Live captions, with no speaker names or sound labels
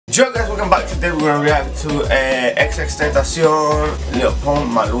Yo guys, welcome back. Today we're gonna react to XXXTENTACION, Lil Pump,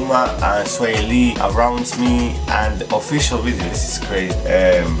 Maluma and Swae Around Me, and the official video. This is great.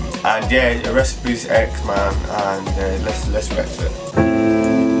 And yeah, recipes X man, and let's react to it.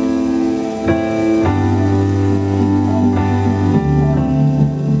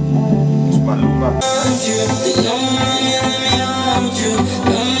 It's Maluma.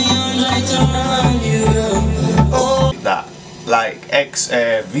 That like X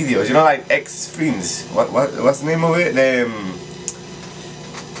videos, you know, like X things. What's the name of it?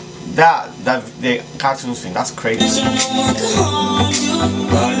 The cartoons thing. That's crazy.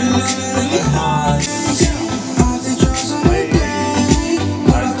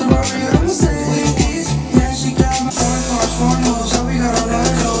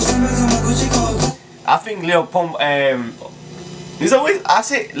 I think Lil Pump, he's always, I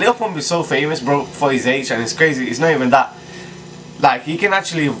say Lil Pump is so famous, bro, for his age, and it's crazy. It's not even that. Like, he can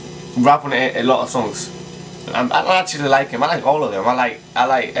actually rap on a lot of songs. I actually like him. I like all of them. I like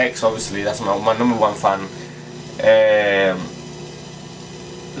X, obviously. That's my #1 fan.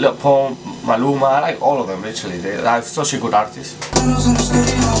 Lil Pump, Maluma. I like all of them. Literally, they're such a good artist.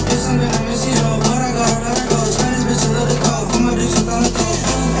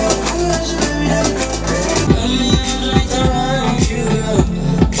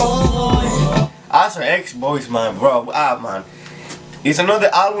 As for X boys, man, bro, man. It's another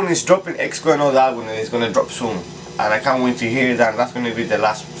album is dropping. X got another album and it's gonna drop soon, and I can't wait to hear that. That's gonna be the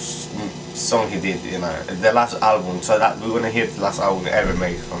last song he did, you know, the last album. So that we're gonna hear the last album ever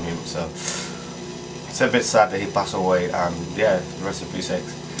made from him. So it's a bit sad that he passed away, and yeah, rest in peace, X.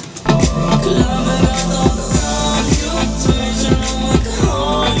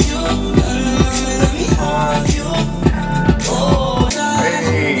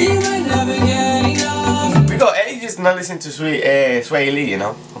 Not listen to Swae, you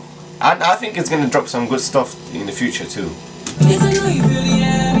know, and I think it's gonna drop some good stuff in the future too.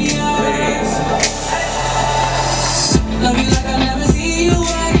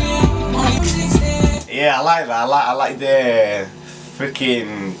 Yeah, I like that. I like the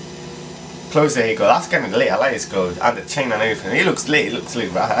freaking clothes that he got. That's kind of lit. I like his clothes and the chain and everything. He looks lit. He looks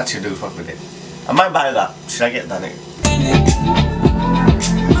lit, but I actually do fuck with it. I might buy that. Should I get that?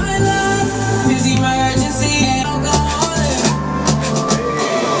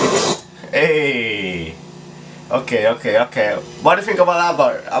 Hey, okay. What do you think about that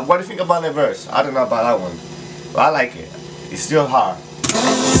part? What do you think about the verse? I don't know about that one, but I like it. It's still hard.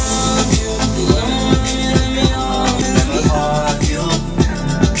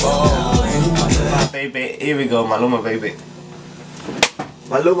 Baby, here we go, Maluma baby.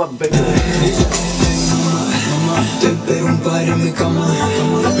 Maluma baby.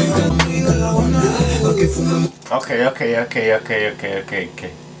 Okay.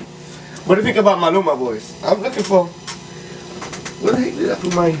 What do you think about Maluma, boys? I'm looking for... What the heck did I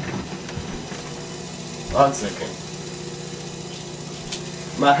put my... 1 second.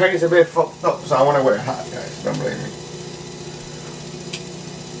 My hair is a bit fucked up, so I want to wear a hat, guys. Don't blame me.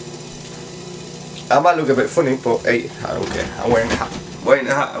 I might look a bit funny, but hey, I don't care. I'm wearing a hat. Wearing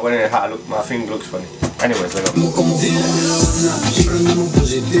a hat, look, my thing looks funny. Anyways, let's go.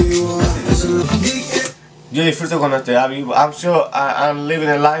 Yo disfruto cuando estoy vivo. I'm sure I'm living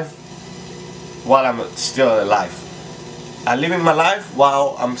a life while I'm still alive. I'm living my life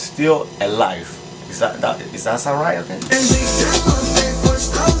while I'm still alive. Does that sound right? Okay.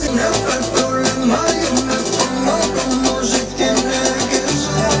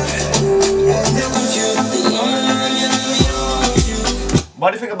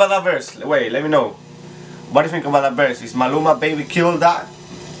 What do you think about that verse? Wait, let me know. What do you think about that verse? Is Maluma baby killed that?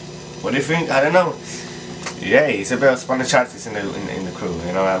 What do you think? I don't know. Yeah, he's a bit of Spanish artist in the crew,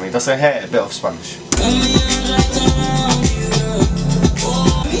 you know what I mean? Doesn't have a bit of Spanish.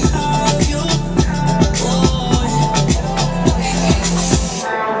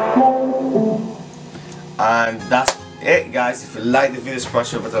 And that's it, guys. If you like the video,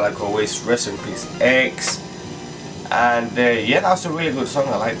 smash over like always. Rest in peace, X. And yeah, that's a really good song.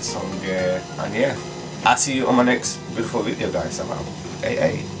 I like the song. And yeah, I'll see you on my next beautiful video, guys. I'm out.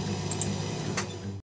 Hey.